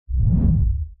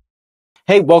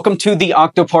Hey, welcome to the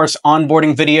Octoparse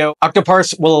onboarding video.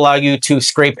 Octoparse will allow you to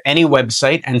scrape any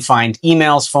website and find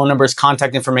emails, phone numbers,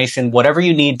 contact information, whatever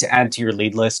you need to add to your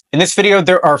lead list. In this video,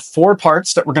 there are 4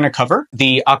 parts that we're going to cover: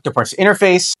 the Octoparse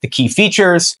interface, the key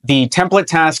features, the template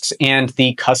tasks, and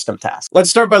the custom tasks. Let's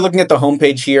start by looking at the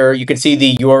homepage here. You can see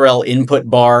the URL input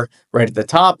bar right at the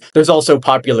top. There's also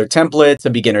popular templates, a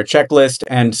beginner checklist,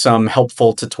 and some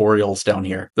helpful tutorials down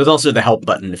here. There's also the help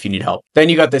button if you need help. Then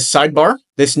you got this sidebar.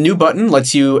 This new button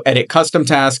lets you edit custom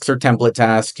tasks or template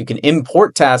tasks. You can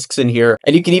import tasks in here,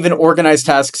 and you can even organize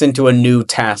tasks into a new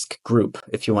task group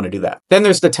if you want to do that. Then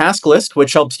there's the task list,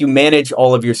 which helps you manage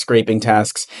all of your scraping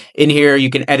tasks. In here, you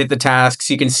can edit the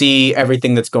tasks, you can see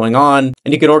everything that's going on,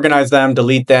 and you can organize them,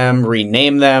 delete them,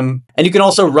 rename them, and you can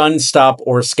also run, stop,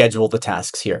 or schedule the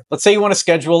tasks here. Let's say you want to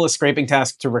schedule a scraping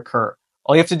task to recur.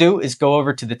 All you have to do is go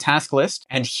over to the task list,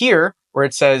 and here, where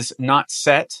it says not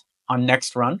set, on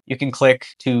next run, you can click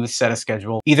to set a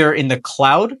schedule either in the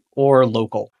cloud or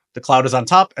local. The cloud is on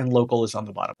top and local is on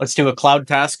the bottom. Let's do a cloud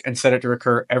task and set it to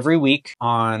recur every week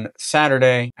on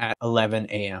Saturday at 11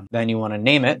 a.m. Then you want to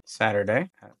name it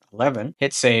Saturday at 11,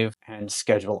 hit save, and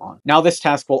schedule on. Now this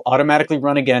task will automatically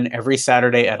run again every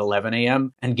Saturday at 11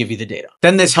 a.m. and give you the data.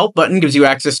 Then this help button gives you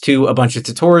access to a bunch of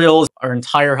tutorials, our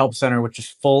entire help center, which is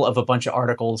full of a bunch of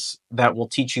articles that will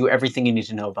teach you everything you need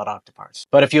to know about Octoparse.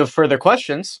 But if you have further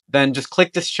questions, then just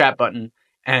click this chat button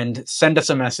and send us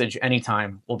a message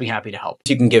anytime. We'll be happy to help.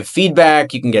 You can give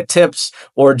feedback, you can get tips,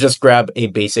 or just grab a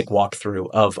basic walkthrough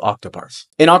of Octoparse.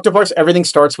 In Octoparse, everything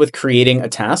starts with creating a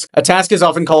task. A task is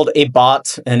often called a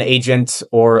bot, an agent,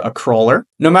 or a crawler.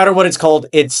 No matter what it's called,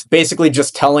 it's basically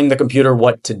just telling the computer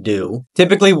what to do.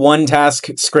 Typically, one task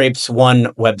scrapes one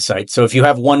website. So if you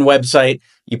have one website,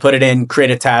 you put it in, create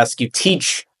a task, you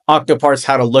teach Octoparse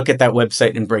how to look at that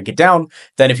website and break it down.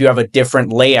 Then if you have a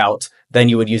different layout, then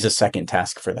you would use a second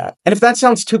task for that. And if that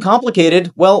sounds too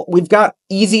complicated, well, we've got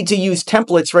easy to use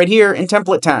templates right here in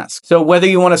template tasks. So whether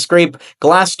you want to scrape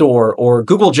Glassdoor or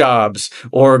Google Jobs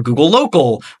or Google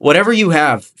Local, whatever you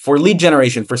have for lead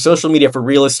generation, for social media, for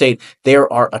real estate,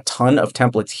 there are a ton of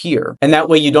templates here. And that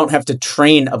way you don't have to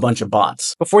train a bunch of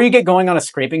bots. Before you get going on a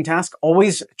scraping task,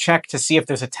 always check to see if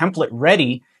there's a template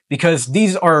ready, because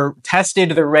these are tested,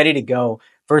 they're ready to go,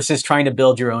 versus trying to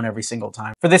build your own every single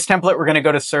time. For this template, we're going to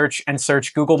go to search and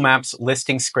search Google Maps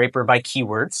listing scraper by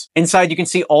keywords. Inside, you can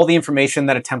see all the information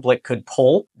that a template could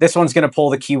pull. This one's going to pull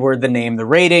the keyword, the name, the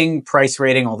rating, price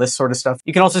rating, all this sort of stuff.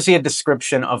 You can also see a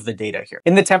description of the data here.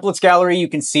 In the templates gallery, you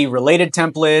can see related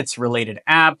templates, related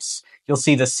apps. You'll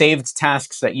see the saved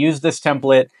tasks that use this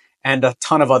template, and a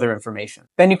ton of other information.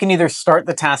 Then you can either start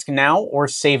the task now or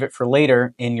save it for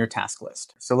later in your task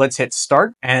list. So let's hit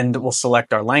start, and we'll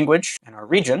select our language and our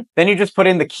region. Then you just put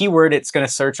in the keyword it's going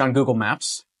to search on Google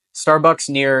Maps, Starbucks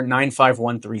near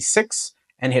 95136,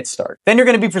 and hit start. Then you're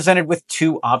going to be presented with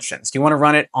 2 options. Do you want to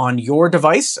run it on your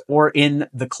device or in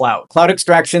the cloud? Cloud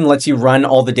extraction lets you run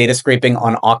all the data scraping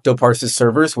on Octoparse's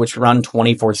servers, which run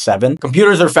 24/7.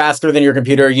 Computers are faster than your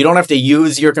computer. You don't have to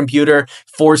use your computer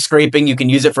for scraping. You can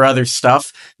use it for other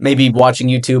stuff, maybe watching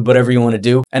YouTube, whatever you want to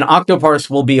do. And Octoparse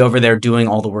will be over there doing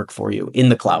all the work for you in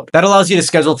the cloud. That allows you to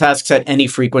schedule tasks at any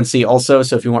frequency also.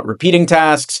 So if you want repeating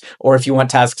tasks, or if you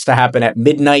want tasks to happen at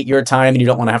midnight your time and you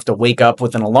don't want to have to wake up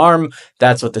with an alarm,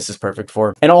 that's what this is perfect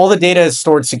for. And all the data is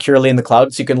stored securely in the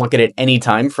cloud, so you can look at it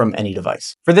anytime from any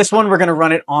device. For this one, we're going to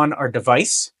run it on our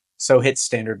device, so hit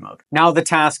standard mode. Now the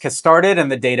task has started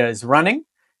and the data is running.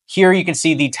 Here you can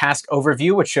see the task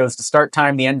overview, which shows the start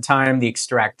time, the end time, the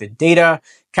extracted data,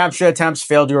 captcha attempts,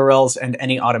 failed URLs, and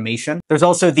any automation. There's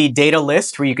also the data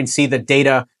list, where you can see the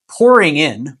data pouring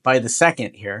in by the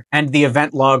second here, and the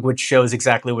event log, which shows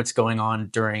exactly what's going on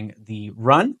during the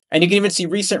run. And you can even see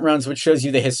recent runs, which shows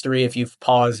you the history. If you've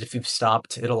paused, if you've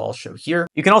stopped, it'll all show here.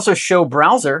 You can also show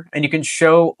browser, and you can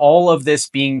show all of this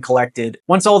being collected.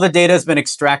 Once all the data has been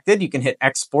extracted, you can hit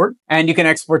export, and you can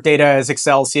export data as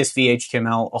Excel, CSV,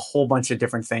 HTML, a whole bunch of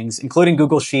different things, including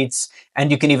Google Sheets, and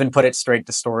you can even put it straight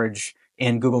to storage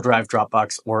in Google Drive,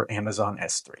 Dropbox, or Amazon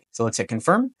S3. So let's hit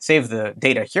confirm, save the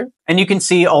data here, and you can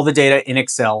see all the data in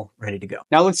Excel ready to go.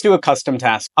 Now let's do a custom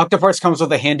task. Octoparse comes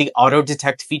with a handy auto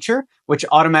detect feature, which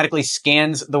automatically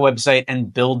scans the website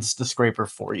and builds the scraper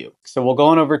for you. So we'll go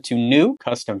on over to new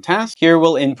custom task. Here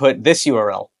we'll input this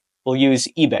URL. We'll use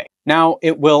eBay. Now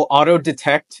it will auto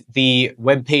detect the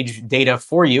web page data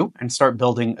for you and start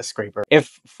building a scraper.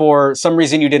 If for some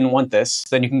reason you didn't want this,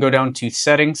 then you can go down to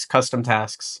settings, custom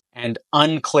tasks, and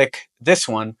unclick this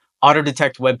one, auto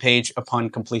detect web page upon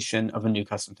completion of a new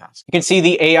custom task. You can see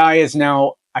the AI is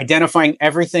now identifying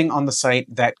everything on the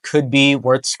site that could be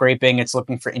worth scraping. It's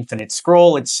looking for infinite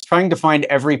scroll. It's trying to find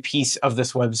every piece of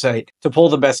this website to pull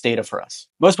the best data for us.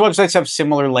 Most websites have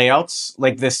similar layouts,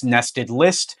 like this nested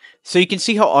list. So you can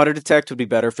see how auto detect would be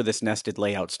better for this nested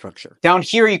layout structure. Down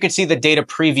here, you can see the data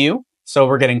preview. So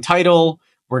we're getting title,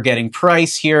 we're getting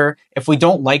price here. If we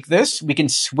don't like this, we can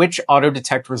switch auto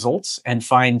detect results and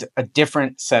find a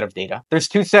different set of data. There's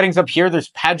two settings up here. There's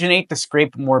paginate to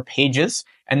scrape more pages.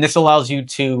 And this allows you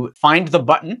to find the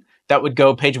button that would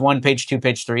go page 1, page 2,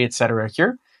 page 3, etc.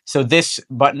 here. So this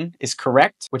button is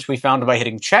correct, which we found by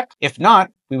hitting check. If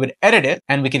not, we would edit it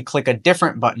and we could click a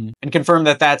different button and confirm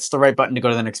that that's the right button to go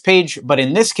to the next page. But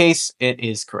in this case, it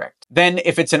is correct. Then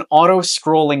if it's an auto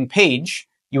scrolling page,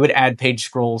 you would add page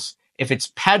scrolls. If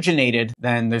it's paginated,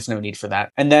 then there's no need for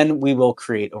that. And then we will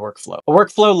create a workflow. A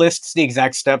workflow lists the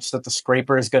exact steps that the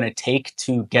scraper is going to take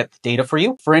to get the data for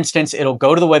you. For instance, it'll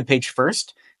go to the web page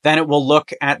first. Then it will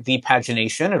look at the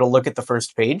pagination. It'll look at the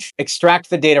first page, extract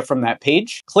the data from that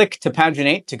page, click to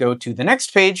paginate to go to the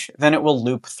next page. Then it will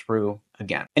loop through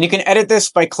again. And you can edit this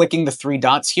by clicking the three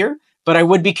dots here. But I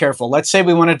would be careful. Let's say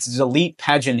we wanted to delete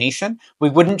pagination. We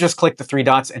wouldn't just click the three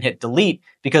dots and hit delete,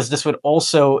 because this would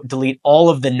also delete all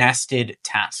of the nested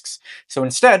tasks. So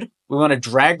instead, we want to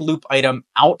drag loop item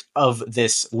out of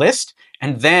this list,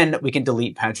 and then we can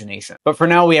delete pagination. But for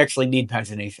now, we actually need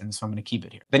pagination, so I'm going to keep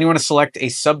it here. Then you want to select a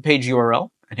subpage URL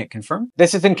and hit confirm.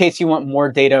 This is in case you want more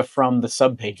data from the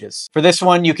subpages. For this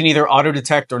one, you can either auto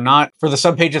detect or not. For the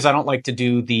subpages, I don't like to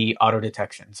do the auto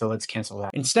detection, so let's cancel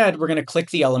that. Instead, we're going to click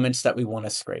the elements that we want to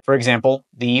scrape. For example,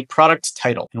 the product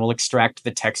title, and we'll extract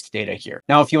the text data here.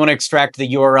 Now, if you want to extract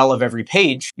the URL of every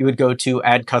page, you would go to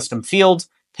add custom field,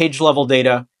 page level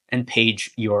data, and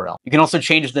page URL. You can also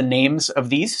change the names of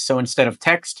these. So instead of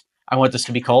text, I want this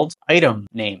to be called item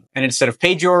name. And instead of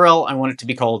page URL, I want it to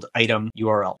be called item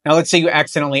URL. Now, let's say you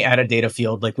accidentally add a data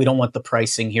field, like we don't want the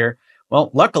pricing here.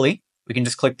 Well, luckily, we can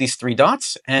just click these three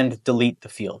dots and delete the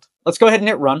field. Let's go ahead and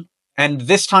hit run. And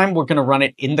this time we're going to run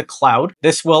it in the cloud.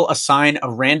 This will assign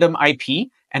a random IP,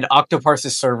 and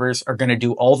Octoparse's servers are going to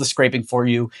do all the scraping for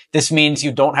you. This means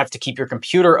you don't have to keep your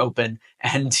computer open,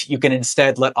 and you can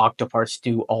instead let Octoparse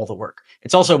do all the work.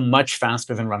 It's also much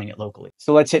faster than running it locally.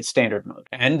 So let's hit standard mode.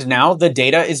 And now the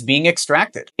data is being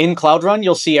extracted. In Cloud Run,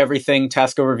 you'll see everything: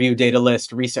 task overview, data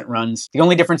list, recent runs. The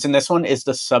only difference in this one is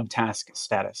the subtask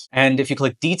status. And if you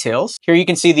click details, here you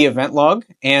can see the event log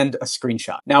and a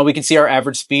screenshot. Now we can see our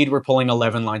average speed. We're pulling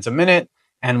 11 lines a minute,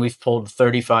 and we've pulled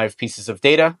 35 pieces of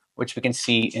data, which we can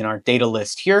see in our data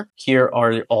list here. Here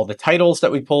are all the titles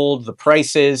that we pulled, the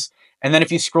prices. And then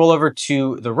if you scroll over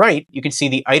to the right, you can see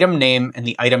the item name and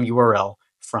the item URL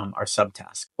from our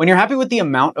subtask. When you're happy with the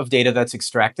amount of data that's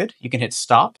extracted, you can hit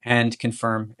stop and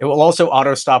confirm. It will also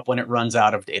auto stop when it runs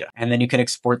out of data. And then you can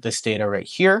export this data right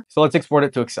here. So let's export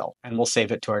it to Excel, and we'll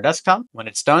save it to our desktop. When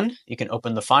it's done, you can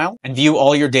open the file and view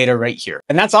all your data right here.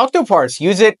 And that's Octoparse.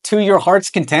 Use it to your heart's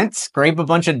content, scrape a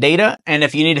bunch of data. And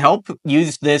if you need help,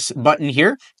 use this button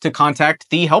here to contact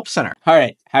the help center. All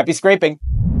right, happy scraping.